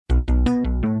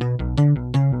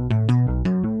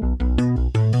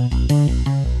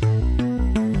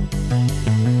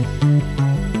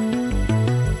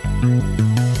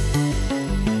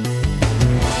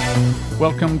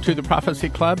to the Prophecy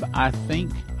Club. I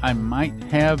think I might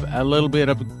have a little bit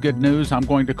of good news. I'm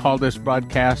going to call this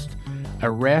broadcast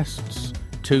Arrests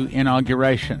to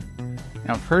Inauguration.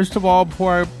 Now, first of all,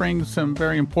 before I bring some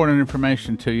very important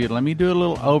information to you, let me do a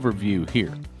little overview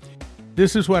here.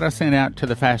 This is what I sent out to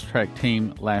the Fast Track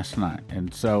team last night.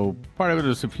 And so part of it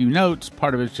is a few notes,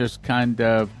 part of it's just kind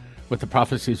of what the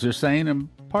prophecies are saying, and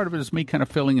part of it is me kind of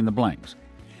filling in the blanks.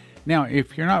 Now,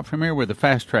 if you're not familiar with the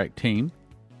Fast Track team,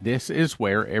 this is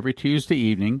where every Tuesday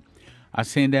evening I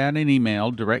send out an email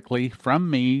directly from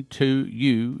me to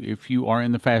you, if you are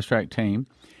in the Fast Track team,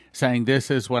 saying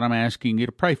this is what I'm asking you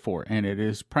to pray for, and it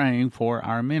is praying for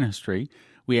our ministry.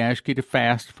 We ask you to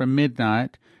fast from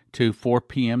midnight to 4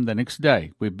 p.m. the next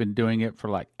day. We've been doing it for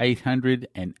like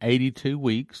 882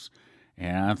 weeks,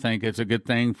 and I think it's a good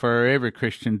thing for every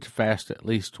Christian to fast at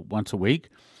least once a week.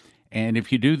 And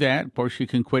if you do that, of course, you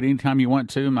can quit anytime you want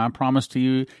to. My promise to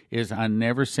you is I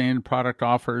never send product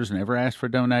offers, never ask for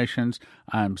donations.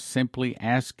 I'm simply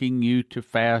asking you to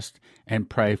fast and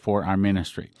pray for our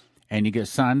ministry. And you get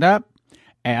signed up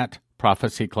at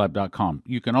prophecyclub.com.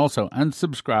 You can also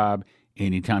unsubscribe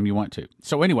anytime you want to.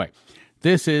 So anyway,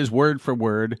 this is word for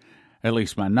word, at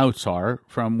least my notes are,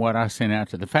 from what I sent out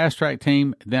to the Fast Track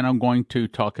team. Then I'm going to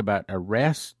talk about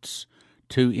arrests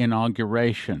to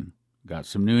inauguration. Got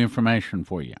some new information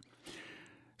for you.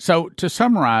 So to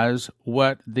summarize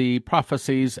what the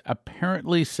prophecies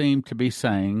apparently seem to be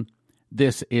saying,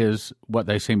 this is what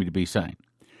they seem to be saying.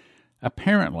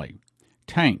 Apparently,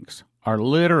 tanks are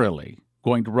literally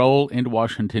going to roll into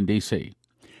Washington, D.C.,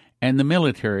 and the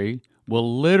military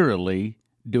will literally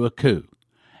do a coup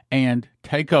and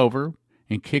take over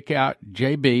and kick out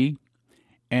JB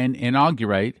and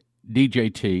inaugurate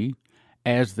DJT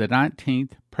as the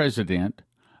 19th president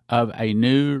of a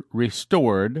new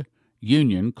restored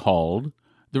union called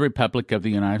the Republic of the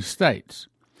United States.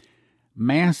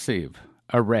 Massive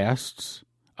arrests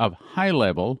of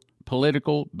high-level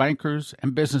political bankers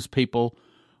and business people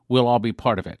will all be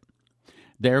part of it.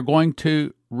 They're going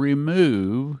to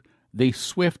remove the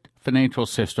SWIFT financial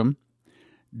system,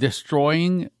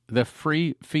 destroying the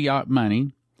free fiat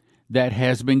money that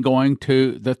has been going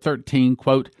to the 13,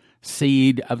 quote,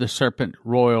 seed of the serpent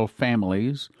royal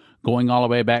families, going all the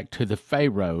way back to the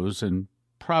pharaohs and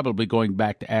probably going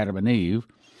back to Adam and Eve,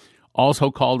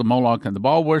 also called the Moloch and the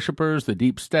Baal worshippers, the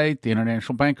deep state, the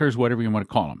international bankers, whatever you want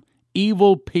to call them.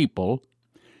 Evil people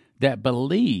that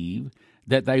believe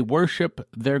that they worship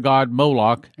their god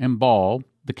Moloch and Baal,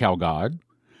 the cow god,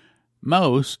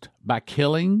 most by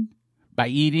killing, by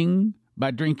eating,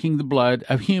 by drinking the blood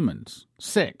of humans.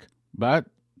 Sick, but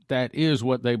that is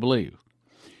what they believe.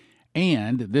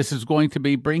 And this is going to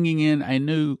be bringing in a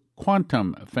new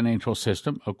quantum financial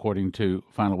system, according to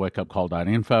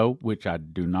finalwakeupcall.info, which I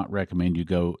do not recommend you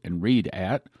go and read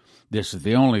at. This is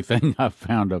the only thing I've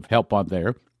found of help on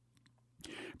there.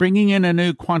 Bringing in a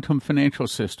new quantum financial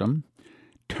system,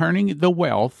 turning the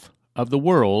wealth of the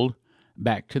world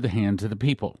back to the hands of the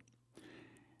people.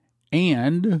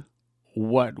 And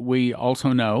what we also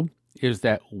know is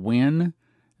that when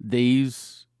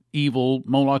these evil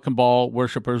Moloch and Baal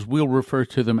worshippers, we'll refer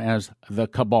to them as the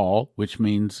Cabal, which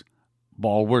means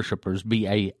Baal worshippers,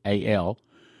 B-A-A-L.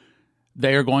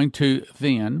 They are going to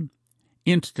then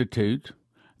institute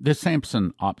the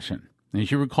Samson option. As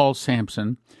you recall,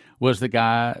 Samson was the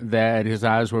guy that his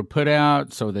eyes were put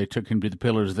out, so they took him to the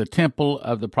pillars of the temple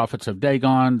of the prophets of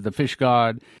Dagon, the fish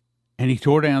god, and he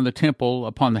tore down the temple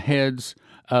upon the heads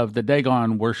of the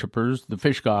Dagon worshippers, the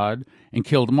fish god, and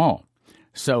killed them all.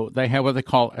 So they have what they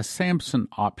call a Samson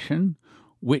option,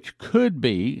 which could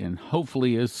be, and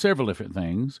hopefully is several different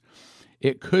things.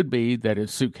 It could be that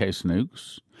it's suitcase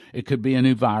nukes. It could be a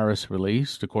new virus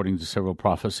released, according to several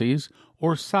prophecies,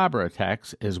 or cyber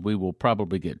attacks, as we will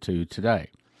probably get to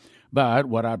today. But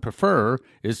what I prefer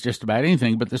is just about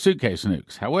anything but the suitcase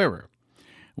nukes. However,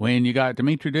 when you got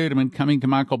Dimitri Duduman coming to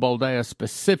Michael Boldea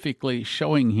specifically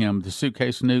showing him the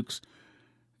suitcase nukes,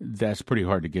 that's pretty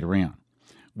hard to get around.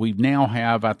 We now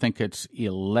have, I think it's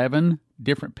 11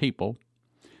 different people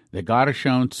that God has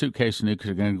shown suitcase nukes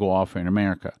are going to go off in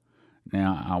America.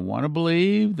 Now, I want to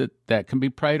believe that that can be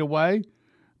prayed away,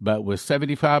 but with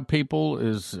 75 people,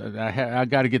 I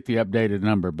got to get the updated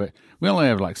number, but we only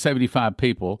have like 75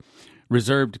 people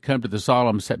reserved to come to the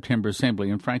solemn September assembly,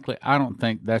 and frankly, I don't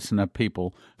think that's enough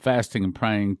people fasting and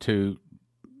praying to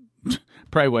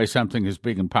pray away something as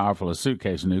big and powerful as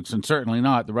suitcase nukes, and certainly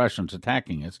not the Russians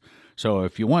attacking us. So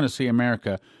if you want to see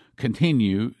America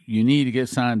continue, you need to get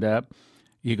signed up.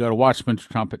 You go to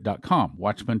watchmanstrumpet.com,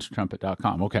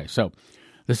 watchmanstrumpet.com. Okay, so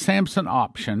the Samson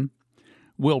option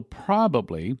will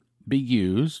probably be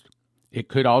used It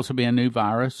could also be a new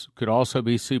virus, could also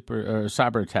be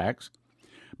cyber attacks.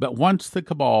 But once the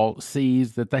cabal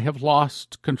sees that they have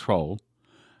lost control,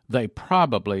 they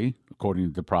probably, according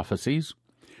to the prophecies,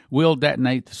 will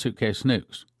detonate the suitcase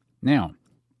nukes. Now,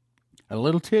 a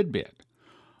little tidbit.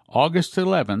 August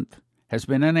 11th has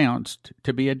been announced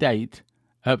to be a date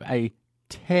of a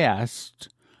test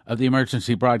of the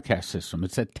emergency broadcast system.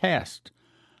 It's a test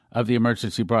of the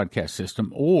emergency broadcast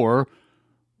system, or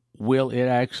will it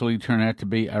actually turn out to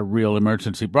be a real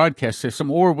emergency broadcast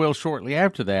system, or will shortly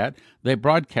after that they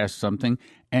broadcast something,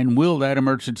 and will that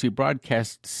emergency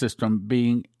broadcast system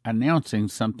be announcing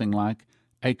something like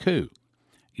a coup?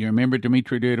 You remember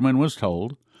Dmitry Duduman was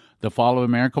told, the fall of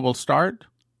America will start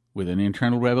with an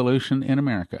internal revolution in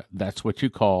America. That's what you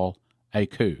call a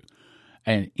coup.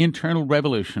 An internal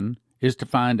revolution is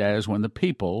defined as when the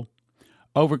people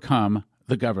overcome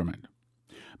the government.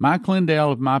 Mike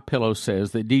Lindell of MyPillow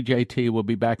says that DJT will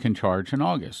be back in charge in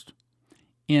August.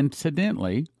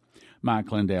 Incidentally,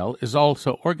 Mike Lindell is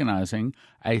also organizing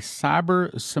a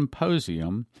cyber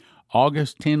symposium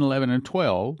August 10, 11, and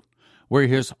 12, where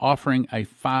he is offering a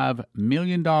 $5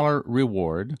 million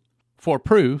reward for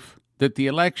proof that the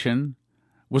election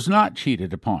was not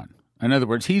cheated upon. In other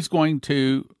words, he's going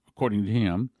to, according to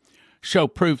him, show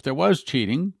proof there was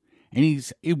cheating, and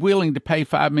he's willing to pay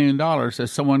 $5 million if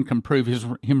someone can prove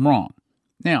him wrong.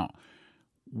 Now,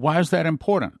 why is that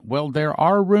important? Well, there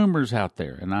are rumors out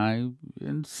there, and I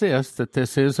insist that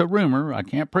this is a rumor. I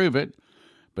can't prove it,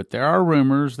 but there are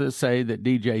rumors that say that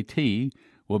DJT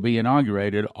will be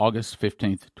inaugurated August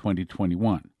 15th,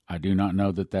 2021. I do not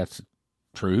know that that's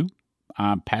true.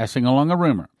 I'm passing along a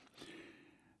rumor.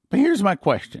 But here's my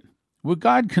question. Would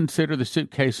God consider the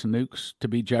suitcase nukes to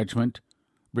be judgment,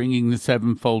 bringing the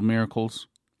sevenfold miracles?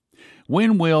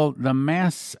 When will the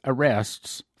mass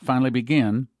arrests finally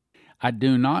begin? I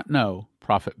do not know,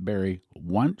 Prophet Barry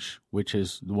Wunsch, which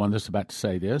is the one that's about to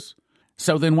say this.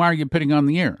 So then why are you putting on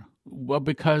the air? Well,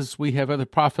 because we have other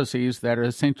prophecies that are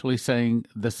essentially saying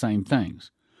the same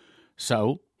things.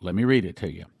 So let me read it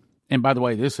to you. And by the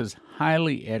way, this is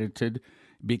highly edited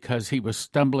because he was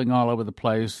stumbling all over the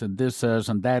place, and this does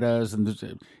and that does, and this,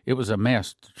 it was a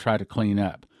mess to try to clean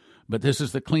up. But this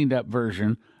is the cleaned up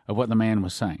version of what the man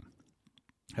was saying.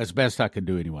 As best I could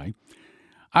do anyway.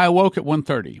 I awoke at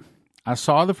 1:30. I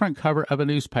saw the front cover of a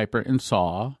newspaper and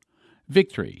saw,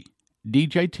 Victory,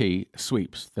 DJT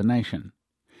sweeps the nation.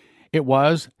 It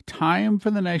was time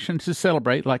for the nation to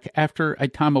celebrate like after a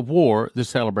time of war, the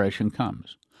celebration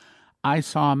comes. I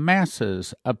saw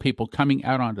masses of people coming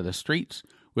out onto the streets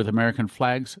with American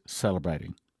flags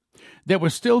celebrating. There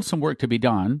was still some work to be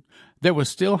done. There was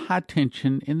still high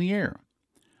tension in the air.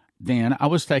 Then I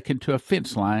was taken to a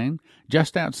fence line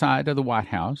just outside of the White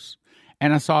House,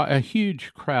 and I saw a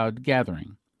huge crowd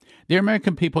gathering. The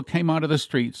American people came onto the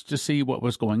streets to see what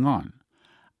was going on.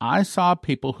 I saw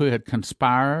people who had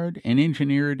conspired and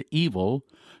engineered evil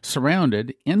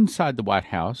surrounded inside the White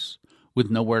House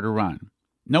with nowhere to run,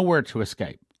 nowhere to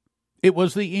escape. It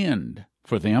was the end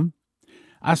for them.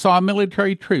 I saw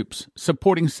military troops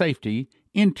supporting safety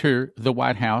enter the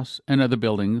White House and other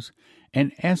buildings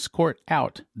and escort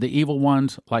out the evil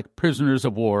ones like prisoners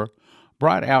of war,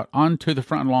 brought out onto the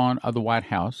front lawn of the White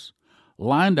House,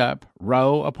 lined up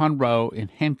row upon row in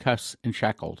handcuffs and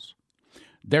shackles.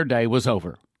 Their day was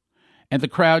over, and the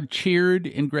crowd cheered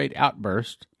in great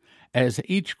outbursts as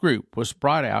each group was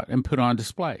brought out and put on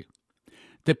display.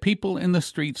 The people in the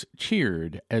streets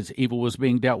cheered as evil was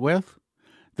being dealt with.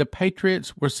 The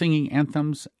patriots were singing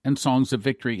anthems and songs of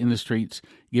victory in the streets,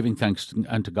 giving thanks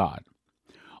unto God.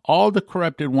 All the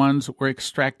corrupted ones were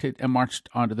extracted and marched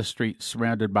onto the streets,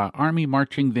 surrounded by army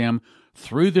marching them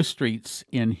through the streets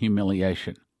in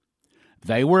humiliation.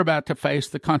 They were about to face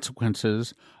the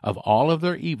consequences of all of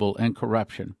their evil and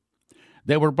corruption.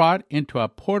 They were brought into a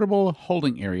portable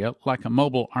holding area like a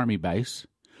mobile army base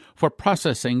for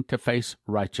processing to face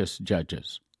righteous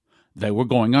judges. They were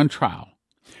going on trial,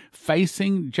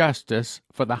 facing justice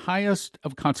for the highest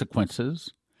of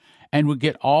consequences, and would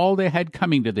get all they had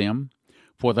coming to them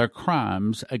for their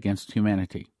crimes against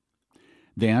humanity.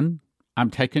 Then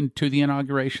I'm taken to the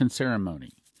inauguration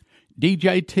ceremony.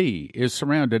 DJT is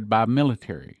surrounded by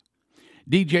military.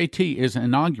 DJT is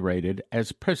inaugurated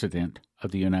as President of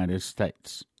the United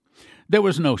States. There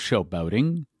was no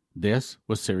showboating. This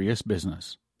was serious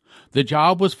business. The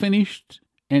job was finished,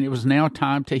 and it was now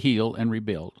time to heal and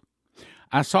rebuild.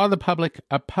 I saw the public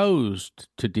opposed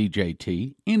to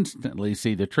DJT instantly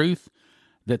see the truth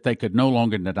that they could no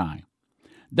longer deny.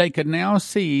 They could now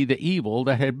see the evil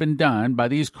that had been done by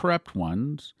these corrupt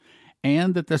ones,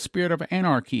 and that the spirit of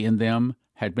anarchy in them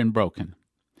had been broken.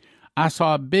 I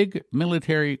saw big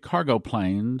military cargo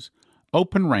planes,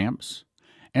 open ramps,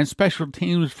 and special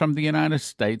teams from the United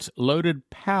States loaded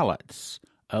pallets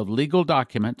of legal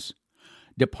documents,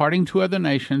 departing to other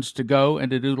nations to go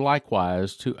and to do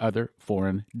likewise to other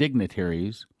foreign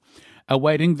dignitaries,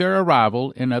 awaiting their arrival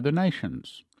in other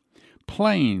nations.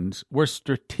 Planes were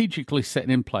strategically set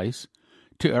in place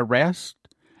to arrest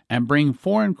and bring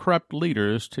foreign corrupt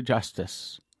leaders to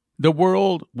justice. The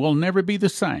world will never be the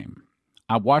same.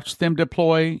 I watched them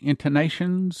deploy into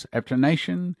nations after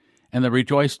nation, and they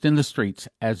rejoiced in the streets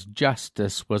as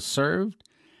justice was served,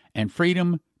 and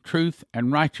freedom, truth,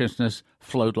 and righteousness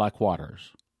flowed like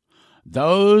waters.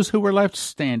 Those who were left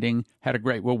standing had a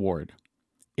great reward.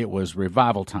 It was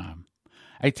revival time,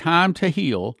 a time to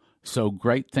heal, so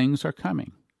great things are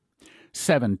coming.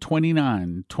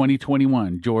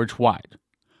 7/29/2021, George White.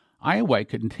 I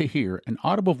awakened to hear an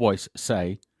audible voice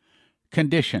say,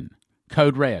 "Condition,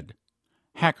 code red.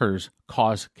 Hackers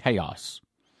cause chaos."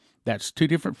 That's two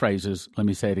different phrases. Let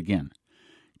me say it again.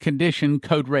 Condition,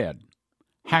 code red.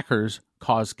 Hackers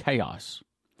cause chaos.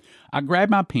 I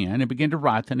grabbed my pen and began to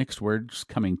write the next words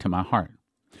coming to my heart.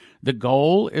 The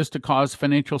goal is to cause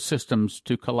financial systems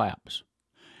to collapse.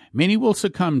 Many will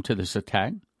succumb to this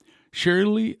attack.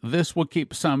 Surely this will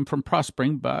keep some from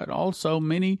prospering, but also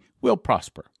many will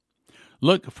prosper.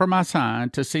 Look for my sign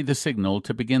to see the signal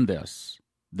to begin this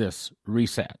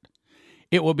reset.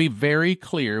 It will be very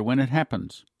clear when it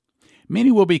happens.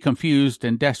 Many will be confused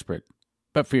and desperate,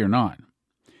 but fear not.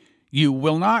 You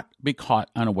will not be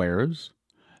caught unawares.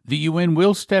 The UN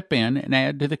will step in and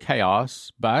add to the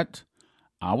chaos, but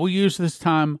I will use this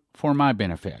time for my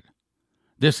benefit.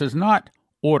 This is not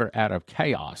order out of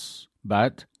chaos,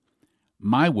 but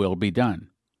my will be done.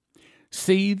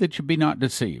 See that you be not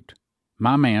deceived.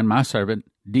 My man, my servant,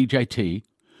 DJT,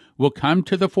 will come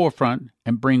to the forefront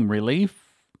and bring relief.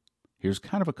 Here's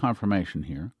kind of a confirmation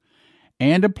here.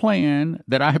 And a plan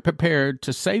that I have prepared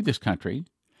to save this country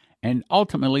and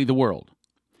ultimately the world.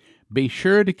 Be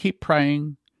sure to keep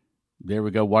praying. There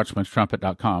we go,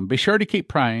 watchmanstrumpet.com. Be sure to keep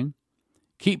praying,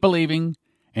 keep believing,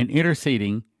 and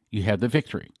interceding. You have the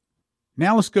victory.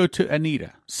 Now let's go to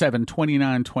Anita,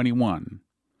 7/29/21.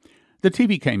 The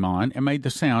TV came on and made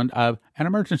the sound of an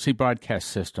emergency broadcast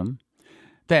system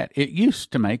that it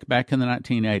used to make back in the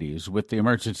 1980s with the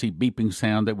emergency beeping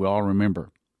sound that we all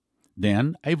remember.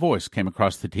 Then a voice came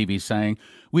across the TV saying,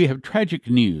 "We have tragic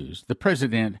news. The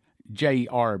president,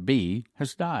 JRB,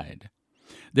 has died."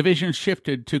 The vision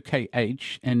shifted to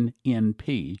KH and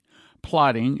NP,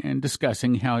 plotting and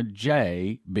discussing how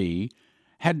JB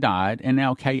had died, and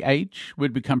now KH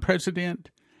would become president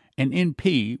and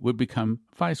NP would become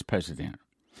vice president.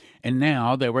 And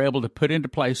now they were able to put into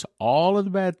place all of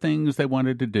the bad things they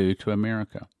wanted to do to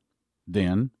America.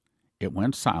 Then it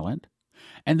went silent,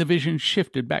 and the vision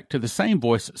shifted back to the same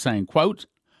voice saying, quote,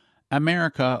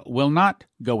 "America will not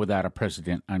go without a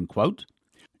president," unquote.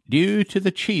 Due to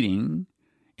the cheating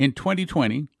in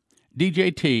 2020,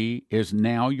 DJT is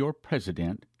now your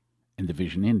president, and the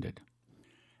vision ended.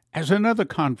 As another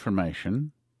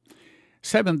confirmation,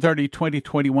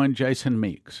 7/30/2021, Jason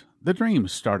Meeks. The dream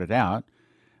started out.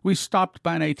 We stopped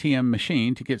by an ATM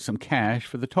machine to get some cash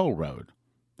for the toll road.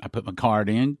 I put my card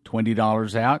in,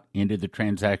 $20 out, ended the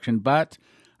transaction, but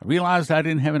I realized I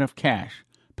didn't have enough cash.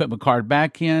 Put my card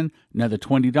back in, another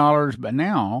 $20, but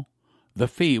now the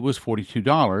fee was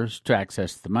 $42 to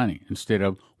access the money instead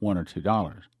of $1 or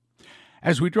 $2.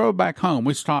 As we drove back home,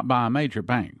 we stopped by a major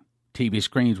bank. TV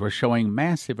screens were showing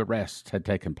massive arrests had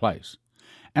taken place.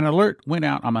 An alert went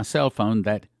out on my cell phone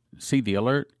that, see the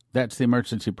alert? That's the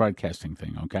emergency broadcasting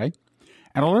thing, okay?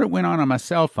 An alert went on my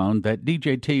cell phone that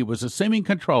DJT was assuming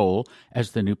control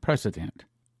as the new president.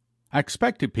 I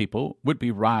expected people would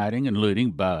be rioting and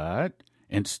looting, but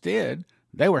instead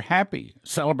they were happy,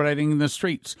 celebrating in the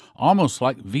streets, almost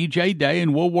like VJ Day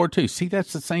in World War II. See,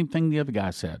 that's the same thing the other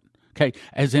guy said, okay,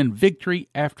 as in victory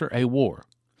after a war.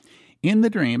 In the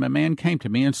dream, a man came to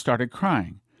me and started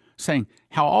crying, saying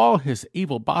how all his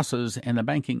evil bosses in the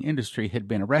banking industry had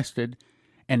been arrested,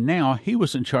 and now he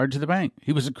was in charge of the bank.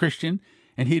 He was a Christian,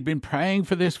 and he'd been praying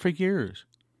for this for years.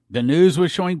 The news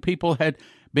was showing people had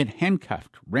been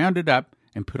handcuffed, rounded up,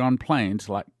 and put on planes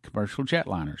like commercial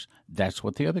jetliners. That's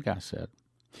what the other guy said.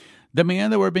 The men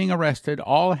that were being arrested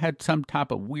all had some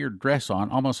type of weird dress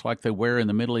on, almost like they wear in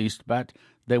the Middle East, but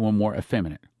they were more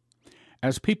effeminate.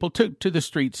 As people took to the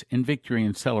streets in victory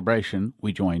and celebration,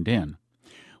 we joined in.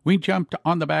 We jumped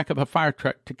on the back of a fire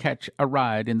truck to catch a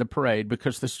ride in the parade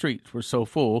because the streets were so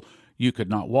full you could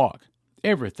not walk.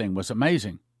 Everything was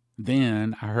amazing.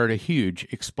 Then I heard a huge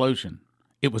explosion.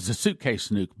 It was a suitcase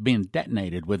nuke being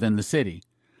detonated within the city.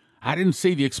 I didn't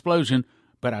see the explosion,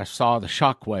 but I saw the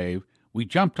shock wave. We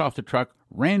jumped off the truck,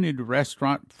 ran into the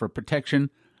restaurant for protection,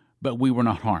 but we were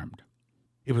not harmed.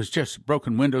 It was just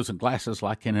broken windows and glasses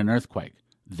like in an earthquake.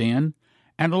 Then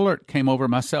an alert came over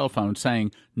my cell phone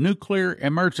saying, "Nuclear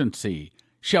emergency,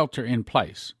 shelter in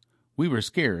place." We were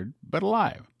scared, but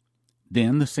alive.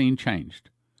 Then the scene changed.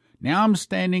 Now I'm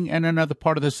standing in another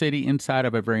part of the city inside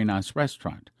of a very nice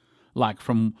restaurant. Like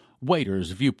from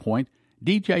waiter's viewpoint,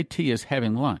 DJT is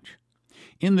having lunch.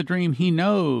 In the dream, he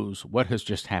knows what has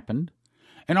just happened.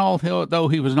 And although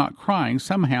he was not crying,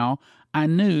 somehow I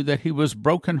knew that he was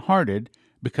broken-hearted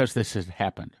because this had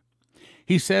happened.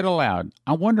 He said aloud,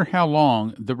 "I wonder how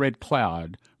long the red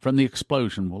cloud from the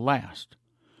explosion will last."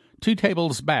 2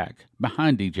 tables back,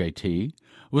 behind DJT,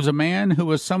 was a man who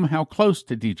was somehow close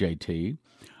to DJT,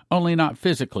 only not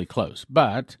physically close,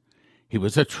 but he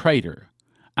was a traitor.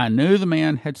 I knew the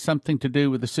man had something to do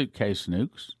with the suitcase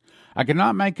nukes. I could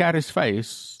not make out his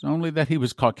face, only that he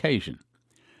was Caucasian.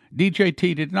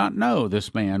 DJT did not know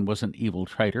this man was an evil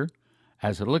traitor.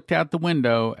 As I looked out the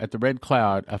window at the red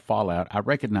cloud of fallout, I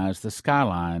recognized the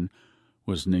skyline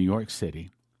was New York City.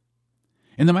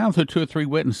 In the mouth of 2 or 3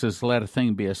 witnesses, let a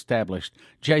thing be established.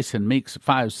 Jason Meeks,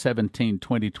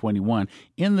 5/17/2021.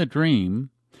 In the dream,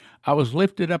 I was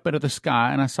lifted up into the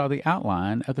sky, and I saw the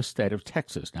outline of the state of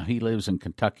Texas. Now, he lives in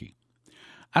Kentucky.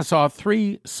 I saw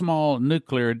 3 small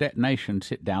nuclear detonations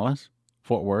hit Dallas,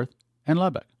 Fort Worth, and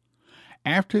Lubbock.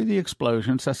 After the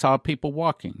explosions, I saw people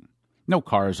walking. No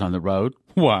cars on the road.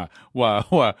 Why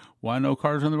no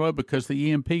cars on the road? Because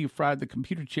the EMP fried the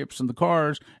computer chips in the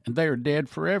cars, and they are dead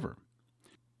forever.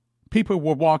 People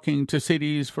were walking to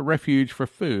cities for refuge for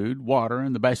food, water,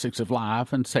 and the basics of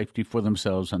life and safety for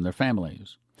themselves and their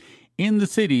families. In the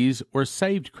cities were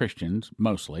saved Christians,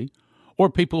 mostly, or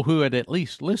people who had at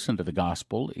least listened to the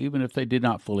gospel, even if they did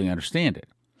not fully understand it.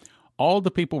 All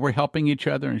the people were helping each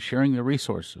other and sharing their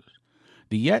resources.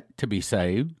 The yet to be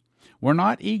saved were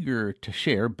not eager to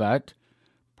share, but,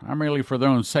 primarily for their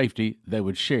own safety, they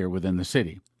would share within the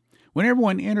city. When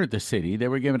everyone entered the city, they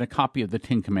were given a copy of the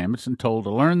 10 Commandments and told to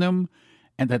learn them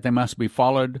and that they must be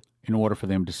followed in order for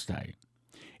them to stay.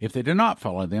 If they did not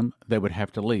follow them, they would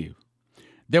have to leave.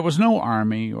 There was no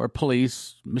army or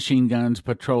police, machine guns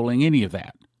patrolling any of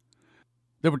that.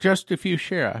 There were just a few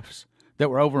sheriffs that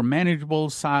were over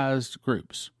manageable-sized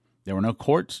groups. There were no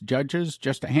courts, judges,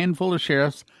 just a handful of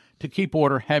sheriffs to keep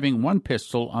order, having 1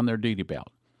 pistol on their duty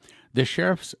belt. The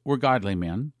sheriffs were godly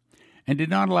men and did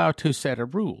not allow 2 set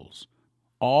of rules.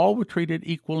 All were treated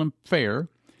equal and fair.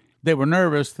 They were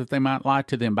nervous that they might lie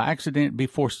to them by accident and be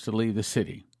forced to leave the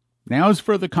city. Now is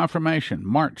further confirmation.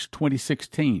 March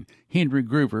 2016, Henry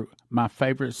Groover, my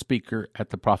favorite speaker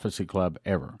at the Prophecy Club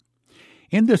ever.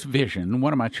 In this vision,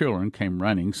 one of my children came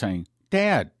running saying,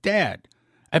 "Dad, Dad!"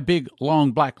 A big,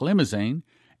 long black limousine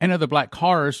and other black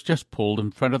cars just pulled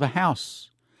in front of the house.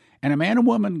 And a man and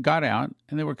woman got out,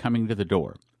 and they were coming to the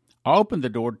door. I opened the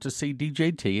door to see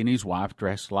DJT and his wife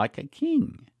dressed like a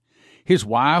king. His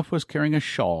wife was carrying a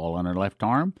shawl on her left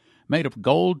arm, made of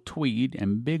gold tweed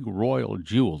and big royal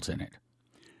jewels in it.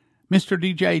 "Mr.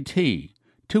 DJT,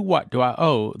 to what do I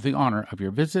owe the honor of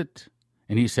your visit?"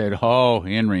 And he said, "Oh,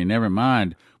 Henry, never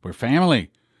mind. We're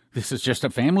family. This is just a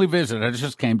family visit. I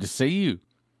just came to see you."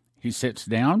 He sits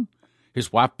down.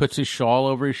 His wife puts his shawl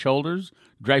over his shoulders,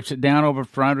 drapes it down over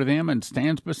front of him, and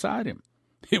stands beside him.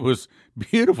 It was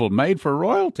beautiful, made for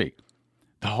royalty.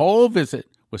 The whole visit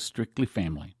was strictly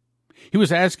family. He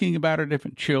was asking about our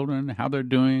different children, how they're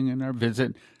doing in our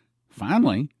visit.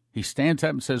 Finally, he stands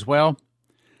up and says, "Well,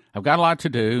 I've got a lot to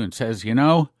do," and says,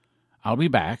 "I'll be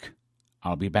back.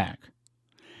 I'll be back."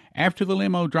 After the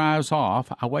limo drives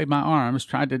off, I waved my arms,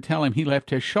 tried to tell him he left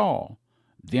his shawl.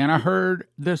 Then I heard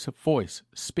this voice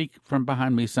speak from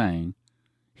behind me saying,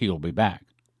 "He'll be back."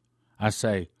 I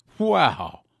say,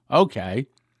 "Wow, okay."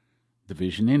 The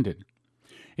vision ended.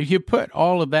 If you put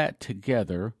all of that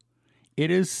together, it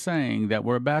is saying that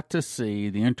we're about to see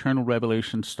the internal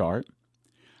revolution start.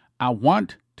 I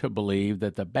want to believe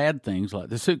that the bad things like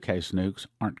the suitcase nukes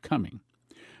aren't coming.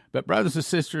 But brothers and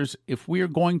sisters, if we are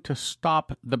going to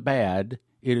stop the bad,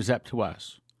 it is up to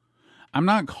us. I'm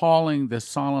not calling the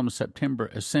solemn September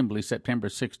assembly September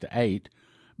 6 to 8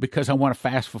 because I want to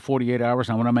fast for 48 hours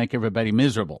and I want to make everybody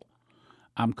miserable.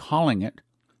 I'm calling it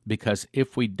because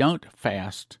if we don't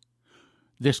fast,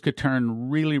 this could turn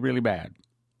really, really bad.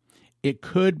 It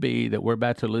could be that we're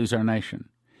about to lose our nation.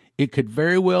 It could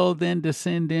very well then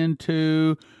descend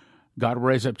into God will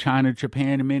raise up China,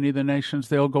 Japan, and many of the nations.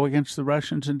 They'll go against the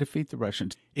Russians and defeat the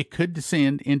Russians. It could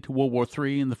descend into World War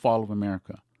III and the fall of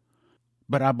America.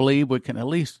 But I believe we can at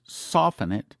least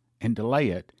soften it and delay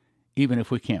it, even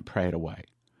if we can't pray it away.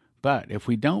 But if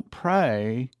we don't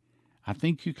pray, I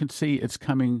think you can see it's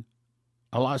coming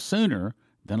a lot sooner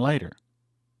than later.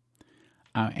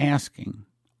 I'm asking,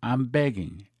 I'm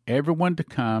begging everyone to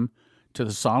come to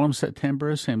the Solemn September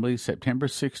Assembly, September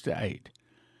 6 to 8.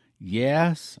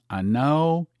 Yes, I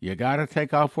know you got to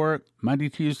take off work Monday,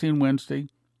 Tuesday, and Wednesday.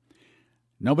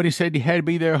 Nobody said you had to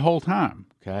be there the whole time,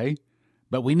 okay?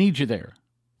 But we need you there.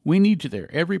 We need you there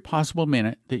every possible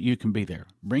minute that you can be there.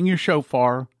 Bring your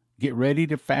shofar. Get ready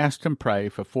to fast and pray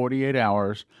for 48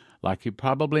 hours like you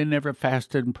probably never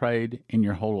fasted and prayed in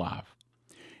your whole life.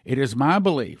 It is my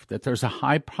belief that there's a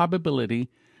high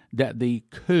probability that the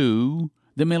coup,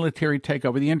 the military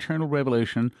takeover, the internal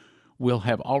revolution will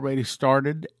have already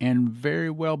started and very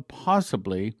well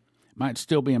possibly might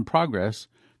still be in progress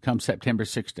come September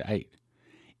 6 to 8.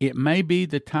 It may be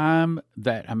the time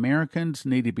that Americans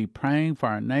need to be praying for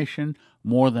our nation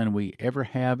more than we ever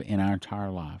have in our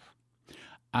entire life.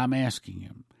 I'm asking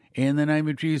you, in the name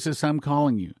of Jesus, I'm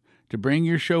calling you to bring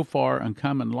your shofar and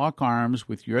come and lock arms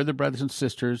with your other brothers and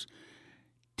sisters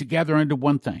together under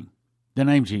one thing, the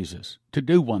name Jesus, to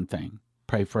do one thing,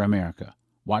 pray for America.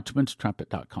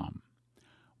 Watchman'sTrumpet.com.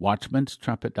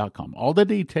 Watchman'sTrumpet.com. All the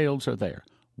details are there.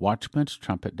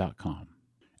 Watchman'sTrumpet.com.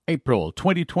 April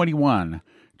 2021,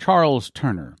 Charles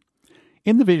Turner.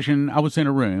 In the vision, I was in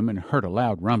a room and heard a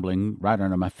loud rumbling right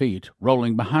under my feet,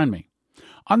 rolling behind me.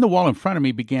 On the wall in front of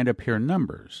me began to appear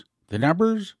numbers. The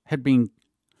numbers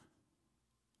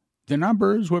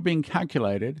were being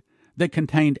calculated that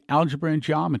contained algebra and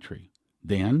geometry.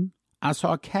 Then I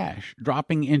saw cash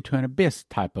dropping into an abyss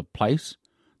type of place.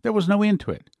 There was no end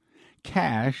to it.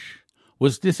 Cash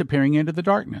was disappearing into the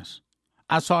darkness.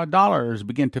 I saw dollars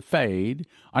begin to fade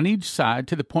on each side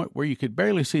to the point where you could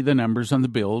barely see the numbers on the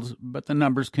bills, but the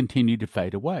numbers continued to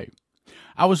fade away.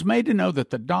 I was made to know that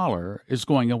the dollar is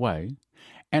going away,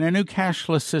 and a new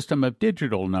cashless system of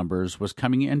digital numbers was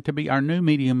coming in to be our new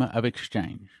medium of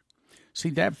exchange. See,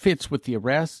 that fits with the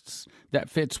arrests. That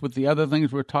fits with the other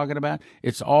things we're talking about.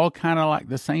 It's all kind of like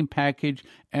the same package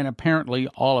and apparently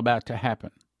all about to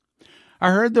happen.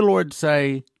 I heard the Lord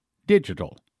say,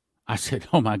 digital. I said,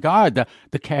 oh my God,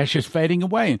 the cash is fading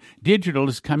away and digital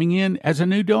is coming in as a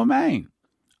new domain.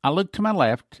 I looked to my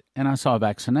left and I saw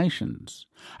vaccinations.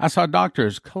 I saw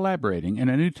doctors collaborating in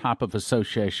a new type of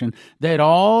association they had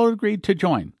all agreed to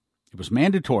join. It was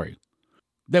mandatory.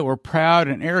 They were proud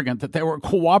and arrogant that they were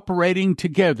cooperating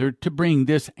together to bring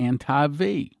this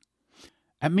anti-V.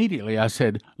 Immediately I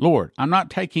said, Lord, I'm not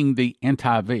taking the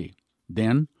anti-V.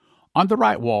 Then, on the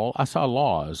right wall, I saw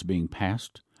laws being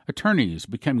passed, attorneys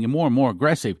becoming more and more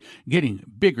aggressive, getting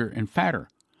bigger and fatter.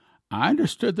 I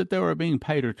understood that they were being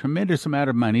paid a tremendous amount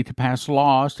of money to pass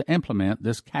laws to implement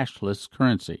this cashless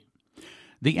currency.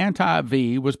 The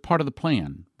anti-V was part of the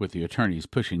plan, with the attorneys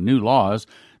pushing new laws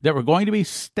that were going to be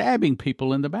stabbing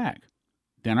people in the back.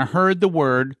 Then I heard the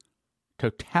word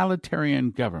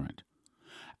totalitarian government.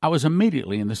 I was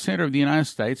immediately in the center of the United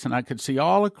States, and I could see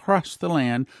all across the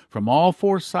land from all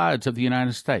four sides of the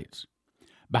United States.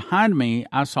 Behind me,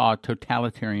 I saw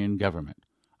totalitarian government.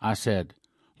 I said,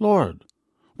 Lord,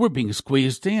 we're being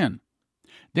squeezed in.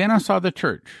 Then I saw the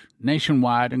church,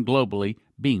 nationwide and globally,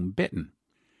 being bitten.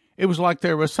 It was like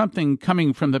there was something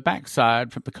coming from the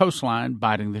backside, from the coastline,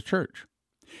 biting the church.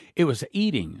 It was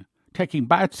eating, taking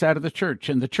bites out of the church,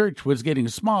 and the church was getting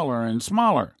smaller and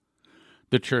smaller.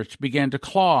 The church began to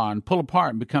claw and pull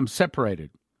apart and become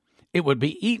separated. It would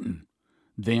be eaten.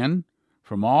 Then,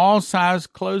 from all sides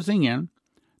closing in,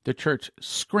 the church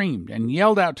screamed and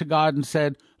yelled out to God and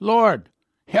said, Lord,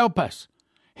 help us.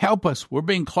 Help us. We're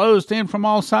being closed in from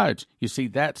all sides. You see,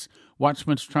 that's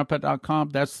Watchman'sTrumpet.com.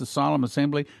 That's the Solemn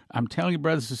Assembly. I'm telling you,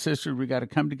 brothers and sisters, we got to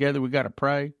come together. We got to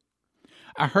pray.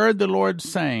 I heard the Lord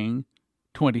saying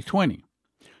 2020.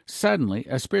 Suddenly,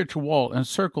 a spiritual wall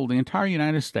encircled the entire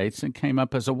United States and came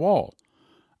up as a wall.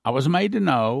 I was made to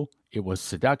know it was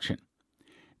seduction.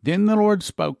 Then the Lord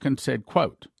spoke and said,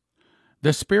 quote,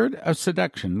 the spirit of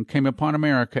seduction came upon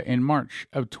America in March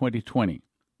of 2020.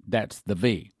 That's the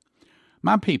V.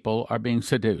 My people are being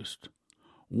seduced.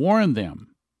 Warn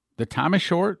them. The time is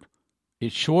short.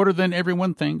 It's shorter than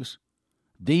everyone thinks.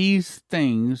 These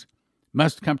things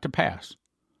must come to pass.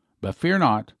 But fear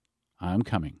not, I am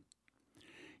coming.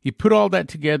 You put all that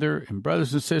together, and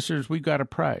brothers and sisters, we've got to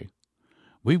pray.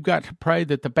 We've got to pray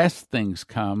that the best things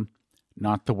come,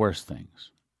 not the worst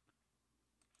things.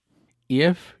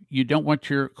 If you don't want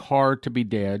your car to be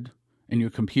dead and your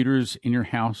computers in your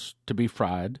house to be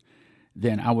fried,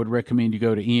 then I would recommend you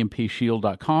go to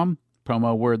empshield.com.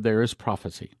 Promo word there is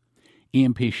prophecy.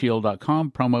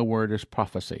 empshield.com. Promo word is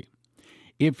prophecy.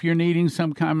 If you're needing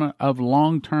some kind of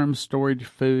long-term storage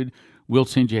food, we'll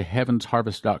send you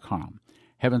heavensharvest.com.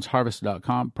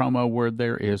 Heavensharvest.com, promo word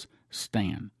there is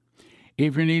STAN.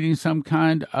 If you're needing some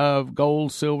kind of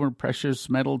gold, silver, precious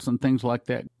metals, and things like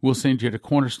that, we'll send you to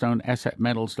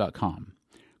cornerstoneassetmetals.com.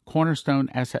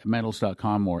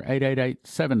 cornerstoneassetmetals.com or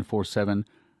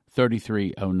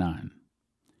 888-747-3309.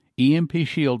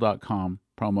 EMPshield.com,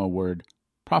 promo word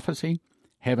prophecy.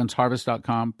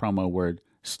 Heavensharvest.com, promo word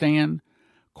STAN.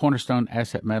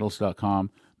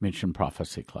 cornerstoneassetmetals.com, mention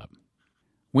Prophecy Club.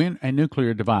 When a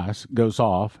nuclear device goes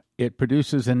off, it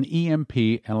produces an EMP,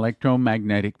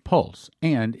 electromagnetic pulse,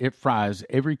 and it fries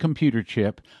every computer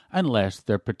chip unless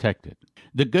they're protected.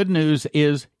 The good news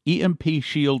is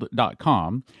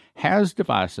EMPshield.com has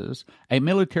devices a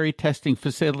military testing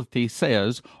facility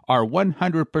says are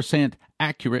 100%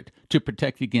 accurate to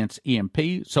protect against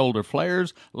EMP, solar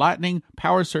flares, lightning,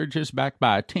 power surges backed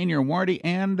by a 10-year warranty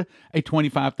and a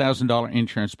 $25,000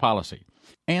 insurance policy.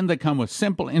 And they come with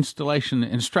simple installation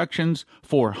instructions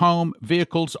for home,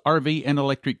 vehicles, RV, and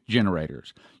electric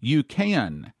generators. You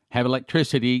can have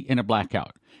electricity in a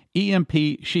blackout.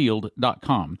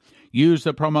 EMPshield.com. Use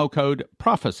the promo code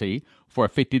PROPHECY for a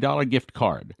 $50 gift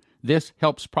card. This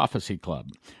helps Prophecy Club.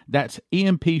 That's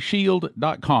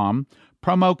EMPshield.com.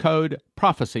 Promo code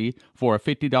PROPHECY for a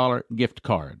 $50 gift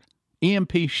card.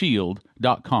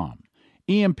 EMPshield.com.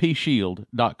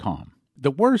 EMPshield.com. The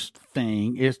worst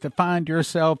thing is to find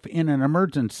yourself in an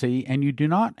emergency and you do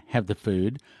not have the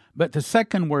food, but the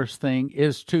second worst thing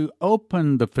is to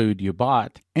open the food you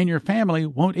bought and your family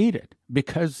won't eat it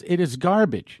because it is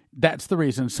garbage. That's the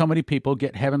reason so many people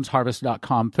get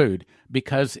heavensharvest.com food,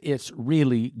 because it's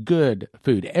really good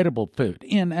food, edible food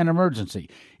in an emergency.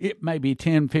 It may be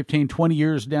 10, 15, 20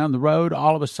 years down the road.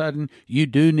 All of a sudden, you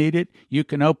do need it. You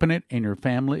can open it and your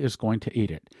family is going to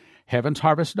eat it.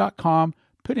 Heavensharvest.com.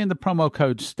 Put in the promo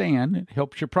code STAN. It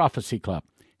helps your Prophecy Club.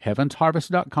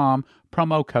 Heavensharvest.com,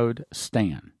 promo code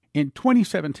STAN. In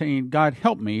 2017, God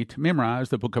helped me to memorize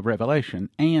the book of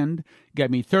Revelation and gave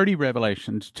me 30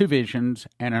 revelations, 2 visions,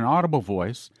 and an audible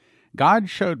voice. God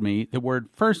showed me the word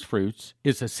first fruits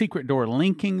is a secret door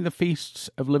linking the feasts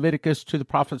of Leviticus to the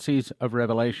prophecies of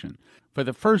Revelation. For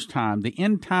the first time, the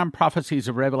end-time prophecies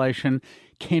of Revelation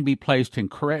can be placed in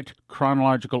correct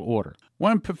chronological order.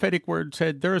 One prophetic word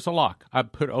said, "There is a lock I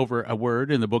put over a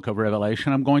word in the book of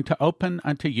Revelation. I'm going to open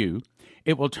unto you.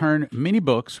 It will turn many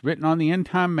books written on the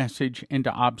end-time message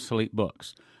into obsolete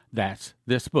books." That's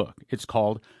this book. It's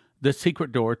called The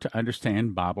Secret Door to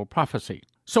Understand Bible Prophecy.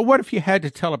 So what if you had to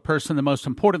tell a person the most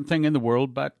important thing in the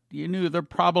world, but you knew they're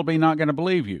probably not going to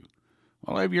believe you?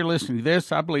 Well, if you're listening to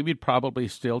this, I believe you'd probably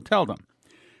still tell them.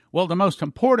 Well, the most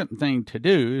important thing to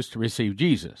do is to receive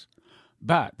Jesus.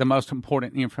 But the most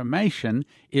important information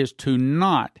is to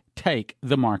not take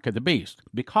the mark of the beast,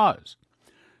 because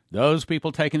those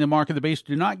people taking the mark of the beast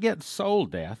do not get soul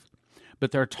death,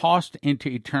 but they're tossed into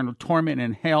eternal torment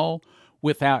in hell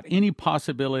without any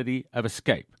possibility of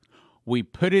escape. We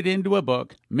put it into a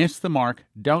book, Miss the Mark,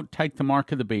 Don't Take the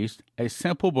Mark of the Beast, a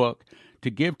simple book to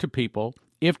give to people.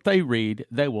 If they read,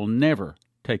 they will never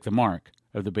take the mark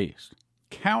of the beast.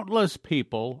 Countless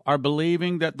people are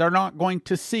believing that they're not going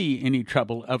to see any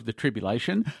trouble of the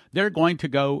tribulation. They're going to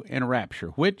go in a rapture,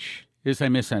 which is a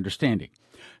misunderstanding.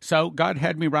 So God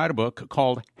had me write a book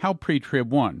called How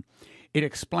Pre-Trib Won. It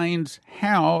explains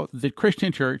how the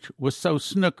Christian church was so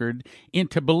snookered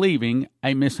into believing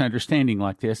a misunderstanding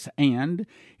like this, and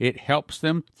it helps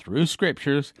them through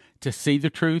scriptures to see the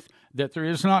truth that there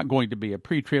is not going to be a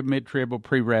pre-trib, mid-trib, or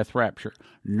pre-wrath rapture.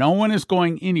 No one is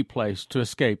going any place to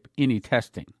escape any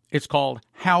testing. It's called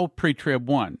How Pre-Trib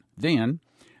Won. Then,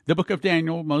 the book of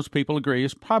Daniel, most people agree,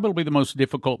 is probably the most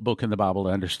difficult book in the Bible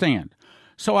to understand.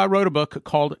 So I wrote a book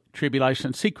called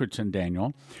Tribulation Secrets in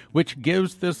Daniel, which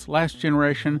gives this last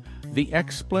generation the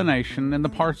explanation and the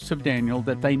parts of Daniel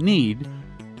that they need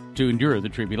to endure the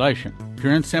tribulation.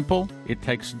 Pure and simple, it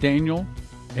takes Daniel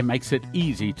and makes it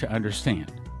easy to understand.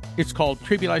 It's called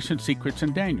Tribulation Secrets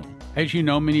in Daniel. As you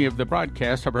know, many of the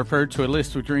broadcasts have referred to a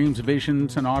list of dreams,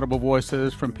 visions, and audible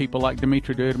voices from people like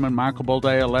Dimitri Duduman, Michael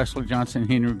Boldea, Leslie Johnson,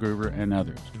 Henry Gruver, and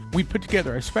others. We put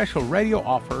together a special radio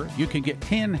offer. You can get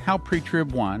 10 How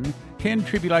Pre-Trib Won, 10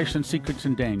 Tribulation Secrets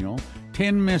in Daniel,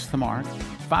 10 Miss the Mark,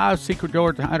 5 Secret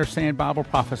Door to Understand Bible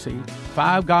Prophecy,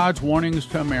 5 God's Warnings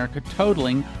to America,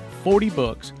 totaling 40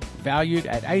 books valued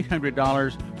at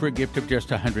 $800 for a gift of just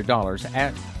 $100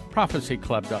 at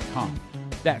prophecyclub.com.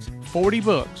 That's 40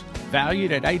 books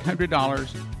valued at $800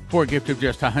 for a gift of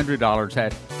just $100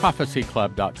 at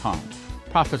prophecyclub.com.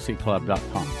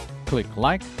 Prophecyclub.com. Click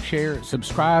like, share,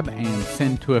 subscribe, and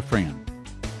send to a friend.